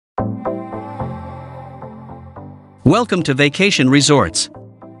Welcome to Vacation Resorts.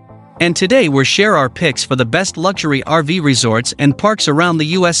 And today we'll share our picks for the best luxury RV resorts and parks around the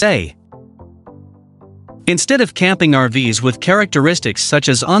USA. Instead of camping RVs with characteristics such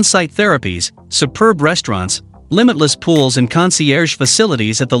as on-site therapies, superb restaurants, limitless pools and concierge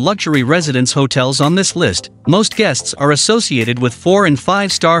facilities at the luxury residence hotels on this list, most guests are associated with 4- and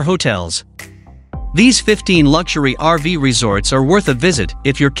 5-star hotels. These 15 luxury RV resorts are worth a visit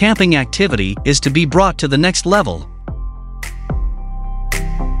if your camping activity is to be brought to the next level.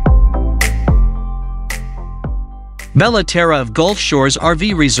 Bella Terra of Gulf Shores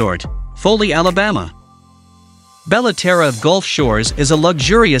RV Resort, Foley, Alabama. Bella Terra of Gulf Shores is a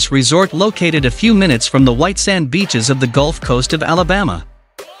luxurious resort located a few minutes from the white sand beaches of the Gulf Coast of Alabama.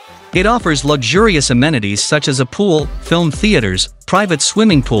 It offers luxurious amenities such as a pool, film theaters, private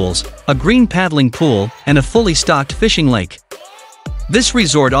swimming pools, a green paddling pool, and a fully stocked fishing lake. This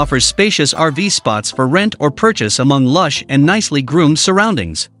resort offers spacious RV spots for rent or purchase among lush and nicely groomed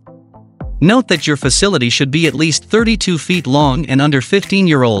surroundings. Note that your facility should be at least 32 feet long and under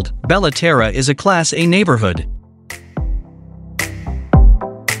 15-year-old. Bella Terra is a Class A neighborhood.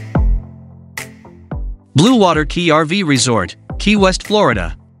 Blue Water Key RV Resort, Key West,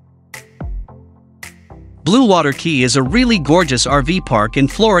 Florida. Blue Water Key is a really gorgeous RV park in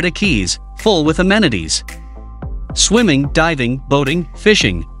Florida Keys, full with amenities. Swimming, diving, boating,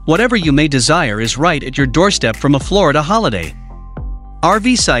 fishing, whatever you may desire is right at your doorstep from a Florida holiday.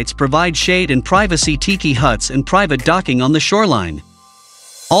 RV sites provide shade and privacy, tiki huts and private docking on the shoreline.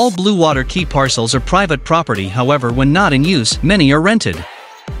 All Blue Water Key parcels are private property, however, when not in use, many are rented.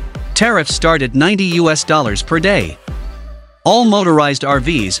 Tariffs start at $90 per day. All motorized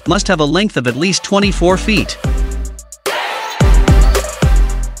RVs must have a length of at least 24 feet.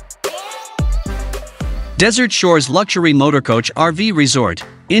 Desert Shores Luxury Motorcoach RV Resort,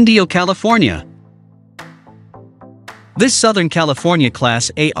 Indio, California. This Southern California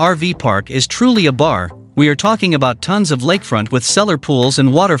Class A RV park is truly a bar. We are talking about tons of lakefront with cellar pools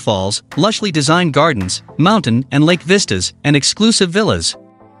and waterfalls, lushly designed gardens, mountain and lake vistas, and exclusive villas.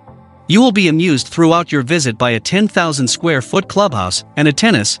 You will be amused throughout your visit by a 10,000 square foot clubhouse and a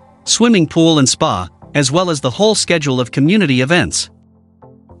tennis, swimming pool and spa, as well as the whole schedule of community events.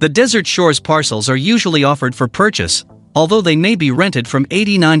 The Desert Shores parcels are usually offered for purchase, although they may be rented from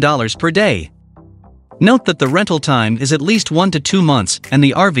 $89 per day. Note that the rental time is at least 1 to 2 months and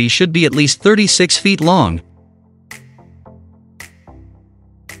the RV should be at least 36 feet long.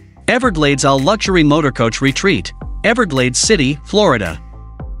 Everglades All Luxury Motorcoach Retreat, Everglades City, Florida.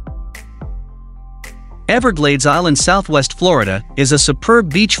 Everglades Isle in Southwest Florida is a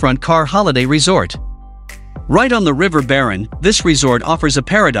superb beachfront car holiday resort. Right on the River Barron, this resort offers a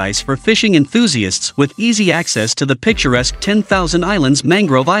paradise for fishing enthusiasts with easy access to the picturesque 10,000 Islands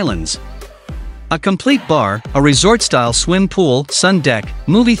Mangrove Islands. A complete bar, a resort-style swim pool, sun deck,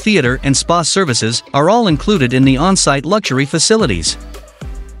 movie theater and spa services are all included in the on-site luxury facilities.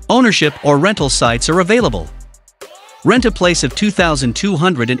 Ownership or rental sites are available. Rent a place of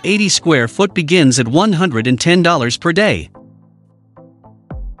 2,280 square foot begins at $110 per day.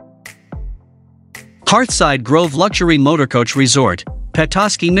 Hearthside Grove Luxury Motorcoach Resort,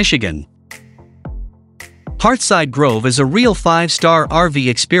 Petoskey, Michigan. Hearthside Grove is a real 5-star RV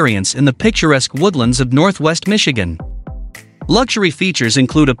experience in the picturesque woodlands of Northwest Michigan. Luxury features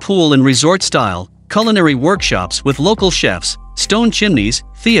include a pool in resort style, culinary workshops with local chefs, stone chimneys,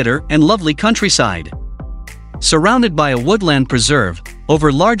 theater and lovely countryside. Surrounded by a woodland preserve,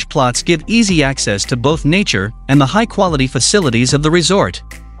 over large plots give easy access to both nature and the high-quality facilities of the resort.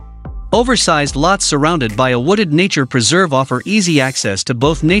 Oversized lots surrounded by a wooded nature preserve offer easy access to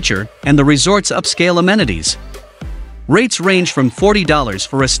both nature and the resort's upscale amenities. Rates range from $40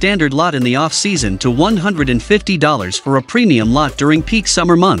 for a standard lot in the off-season to $150 for a premium lot during peak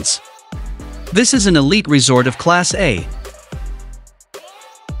summer months. This is an elite resort of Class A.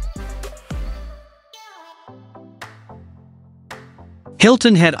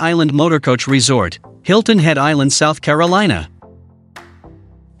 Hilton Head Island Motorcoach Resort, Hilton Head Island, South Carolina.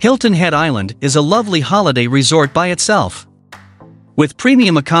 Hilton Head Island is a lovely holiday resort by itself. With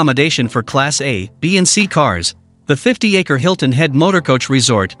premium accommodation for Class A, B and C cars, the 50-acre Hilton Head Motorcoach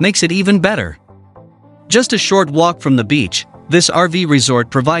Resort makes it even better. Just a short walk from the beach, this RV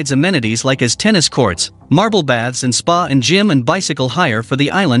resort provides amenities like as tennis courts, marble baths and spa and gym and bicycle hire for the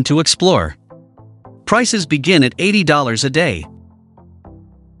island to explore. Prices begin at $80 a day.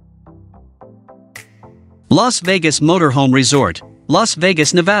 Las Vegas Motorhome Resort, Las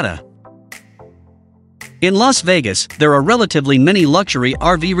Vegas, Nevada. In Las Vegas, there are relatively many luxury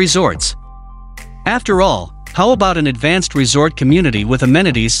RV resorts. After all, how about an advanced resort community with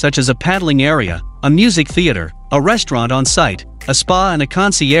amenities such as a paddling area, a music theater, a restaurant on site, a spa and a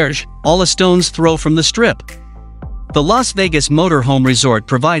concierge, all a stone's throw from the Strip. The Las Vegas Motorhome Resort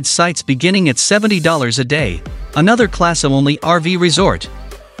provides sites beginning at $70 a day, another Class-only RV resort.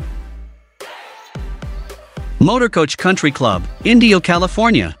 Motorcoach Country Club, Indio,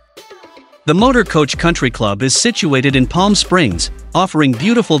 California. The Motorcoach Country Club is situated in Palm Springs, offering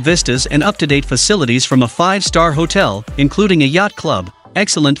beautiful vistas and up-to-date facilities from a 5-star hotel, including a yacht club,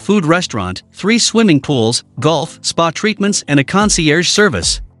 excellent food restaurant, 3 swimming pools, golf, spa treatments and a concierge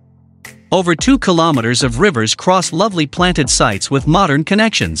service. Over 2 kilometers of rivers cross lovely planted sites with modern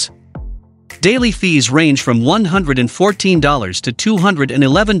connections. Daily fees range from $114 to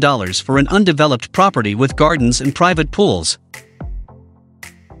 $211 for an undeveloped property with gardens and private pools.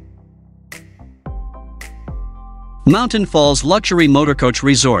 Mountain Falls Luxury Motorcoach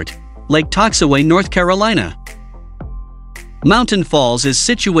Resort, Lake Toxaway, North Carolina. Mountain Falls is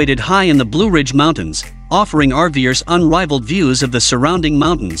situated high in the Blue Ridge Mountains, offering RVers unrivaled views of the surrounding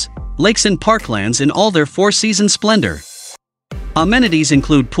mountains, lakes and parklands in all their 4-season splendor. Amenities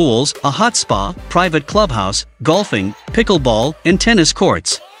include pools, a hot spa, private clubhouse, golfing, pickleball, and tennis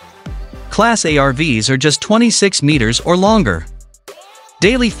courts. Class A RVs are just 26 meters or longer.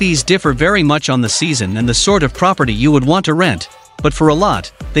 Daily fees differ very much on the season and the sort of property you would want to rent, but for a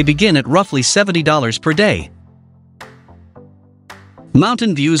lot, they begin at roughly $70 per day.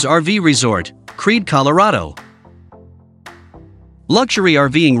 Mountain Views RV Resort, Creede, Colorado. Luxury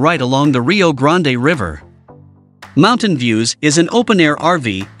RVing right along the Rio Grande River. Mountain Views is an open-air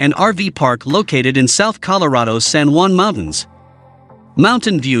RV and RV park located in South Colorado's San Juan Mountains.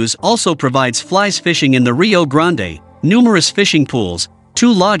 Mountain Views also provides flies fishing in the Rio Grande, numerous fishing pools,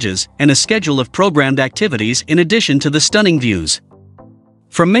 2 lodges, and a schedule of programmed activities in addition to the stunning views.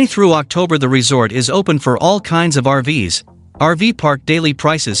 From May through October, the resort is open for all kinds of RVs. RV park daily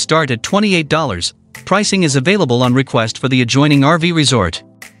prices start at $28. Pricing is available on request for the adjoining RV resort.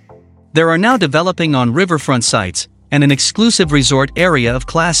 There are now developing on riverfront sites and an exclusive resort area of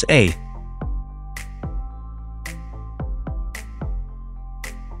Class A.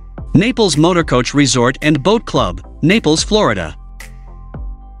 Naples Motorcoach Resort and Boat Club, Naples, Florida.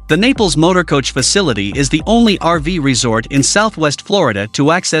 The Naples Motorcoach facility is the only RV resort in Southwest Florida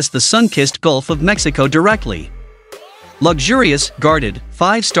to access the sun-kissed Gulf of Mexico directly. Luxurious, guarded,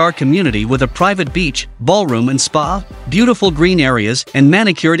 5-star community with a private beach, ballroom and spa, beautiful green areas and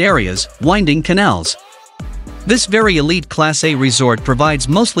manicured areas, winding canals. This very elite Class A resort provides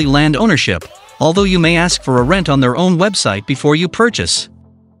mostly land ownership, although you may ask for a rent on their own website before you purchase.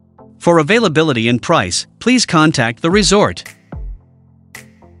 For availability and price, please contact the resort.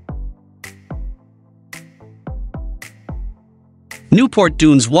 Newport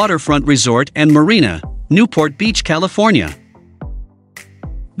Dunes Waterfront Resort and Marina, Newport Beach, California.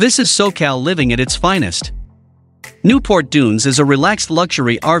 This is SoCal living at its finest. Newport Dunes is a relaxed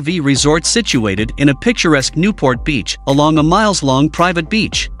luxury RV resort situated in a picturesque Newport Beach along a miles-long private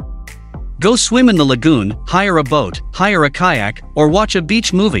beach. Go swim in the lagoon, hire a boat, hire a kayak, or watch a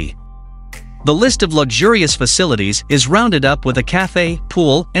beach movie. The list of luxurious facilities is rounded up with a cafe,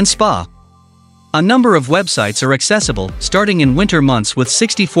 pool, and spa. A number of websites are accessible, starting in winter months with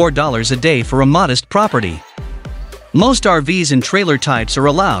 $64 a day for a modest property. Most RVs and trailer types are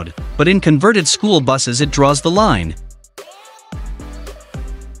allowed, but in converted school buses it draws the line.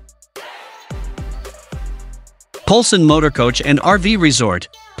 Polson Motorcoach and RV Resort,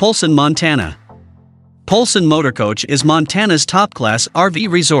 Polson, Montana. Polson Motorcoach is Montana's top-class RV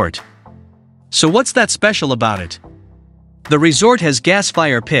resort. So what's that special about it? The resort has gas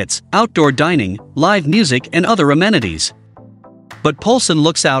fire pits, outdoor dining, live music and other amenities. But Polson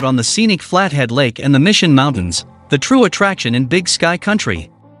looks out on the scenic Flathead Lake and the Mission Mountains, the true attraction in Big Sky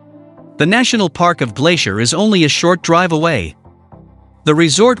Country. The National Park of Glacier is only a short drive away. The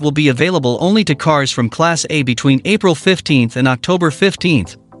resort will be available only to cars from Class A between April 15th and October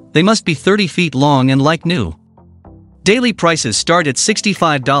 15th. They must be 30 feet long and like new. Daily prices start at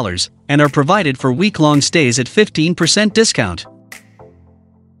 $65 and are provided for week-long stays at 15% discount.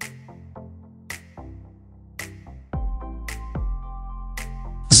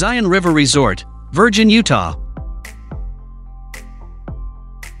 Zion River Resort, Virgin, Utah.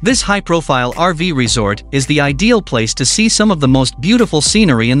 This high-profile RV resort is the ideal place to see some of the most beautiful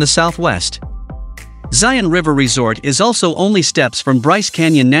scenery in the Southwest. Zion River Resort is also only steps from Bryce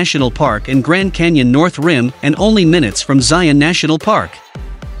Canyon National Park and Grand Canyon North Rim and only minutes from Zion National Park.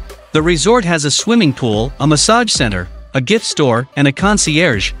 The resort has a swimming pool, a massage center, a gift store, and a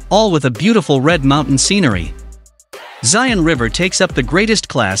concierge, all with a beautiful red mountain scenery. Zion River takes up the greatest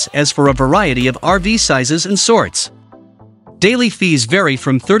class as for a variety of RV sizes and sorts. Daily fees vary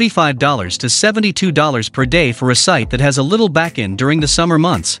from $35 to $72 per day for a site that has a little back-end during the summer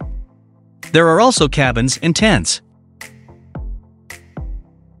months. There are also cabins and tents.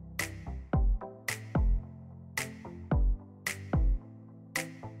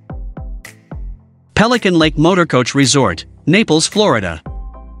 Pelican Lake Motorcoach Resort, Naples, Florida.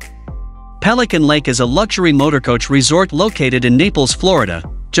 Pelican Lake is a luxury motorcoach resort located in Naples, Florida,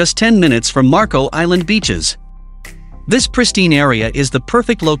 just 10 minutes from Marco Island beaches. This pristine area is the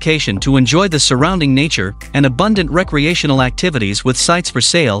perfect location to enjoy the surrounding nature and abundant recreational activities with sites for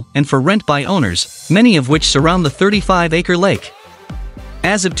sale and for rent by owners, many of which surround the 35-acre lake.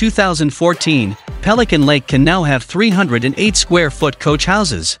 As of 2014, Pelican Lake can now have 308 square-foot coach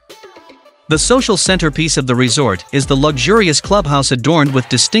houses. The social centerpiece of the resort is the luxurious clubhouse adorned with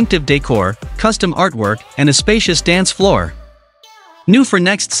distinctive decor, custom artwork, and a spacious dance floor. New for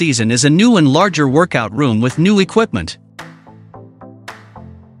next season is a new and larger workout room with new equipment.